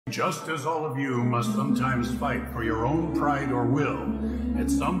Just as all of you must sometimes fight for your own pride or will, at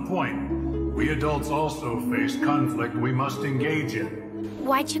some point, we adults also face conflict we must engage in.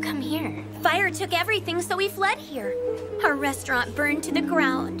 Why'd you come here? Fire took everything, so we fled here. Our restaurant burned to the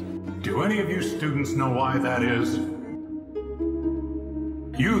ground. Do any of you students know why that is?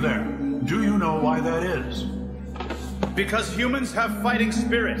 You there, do you know why that is? Because humans have fighting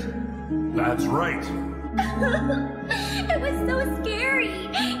spirit. That's right. It was so scary.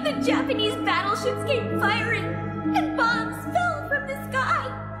 The Japanese battleships came firing, and bombs fell from the sky.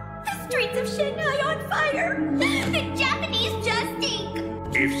 The streets of Shanghai on fire. The Japanese just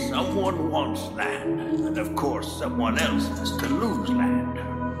stink. If someone wants land, then of course someone else has to lose land,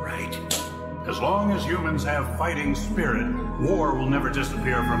 right? As long as humans have fighting spirit, war will never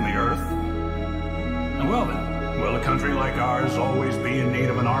disappear from the earth. And well then, will a country like ours always be in need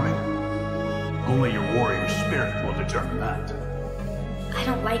of an army? Only your warrior spirit will determine that. I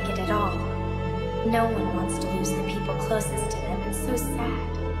don't like it at all. No one wants to lose the people closest to them. It's so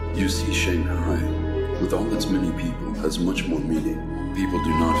sad. You see, Shanghai, with all its many people, has much more meaning. People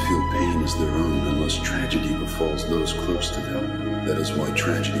do not feel pain as their own unless tragedy befalls those close to them. That is why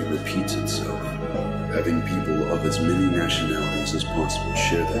tragedy repeats itself. Having people of as many nationalities as possible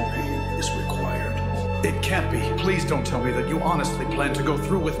share that pain is required. It can't be. Please don't tell me that you honestly plan to go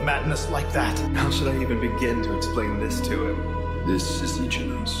through with madness like that. How should I even begin to explain this to him? This is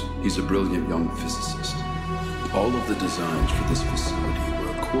Ichinos. He's a brilliant young physicist. All of the designs for this facility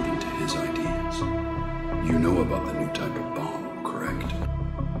were according to his ideas. You know about the new type of bomb, correct?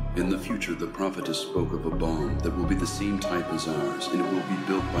 In the future, the prophetess spoke of a bomb that will be the same type as ours, and it will be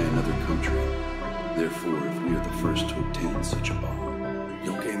built by another country. Therefore, if we are the first to obtain such a bomb,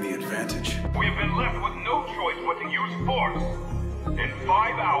 You'll gain the advantage. We've been left with no choice but to use force. In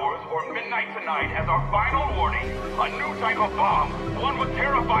 5 hours, or midnight tonight, as our final warning, a new type of bomb, one with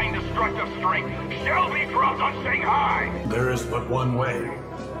terrifying destructive strength, shall be dropped on Shanghai! There is but one way.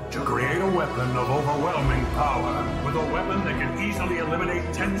 To create a weapon of overwhelming power, with a weapon that can easily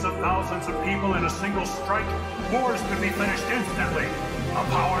eliminate tens of thousands of people in a single strike, wars could be finished instantly. A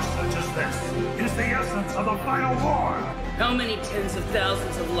power such as this is the essence of the final war. How many tens of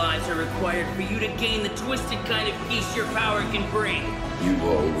thousands of lives are required for you to gain the twisted kind of peace your power can bring? you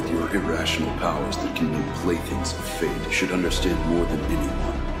all with your irrational powers that can make playthings of fate should understand more than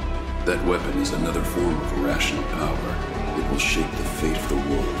anyone. That weapon is another form of irrational power. It will shape the fate of the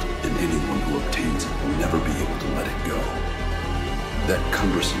world, and anyone who obtains it will never be able to let it go. That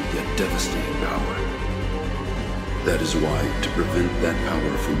cumbersome yet devastating power. That is why, to prevent that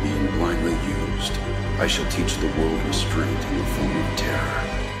power from being blindly used, I shall teach the world restraint in the form of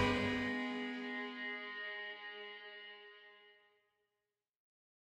terror.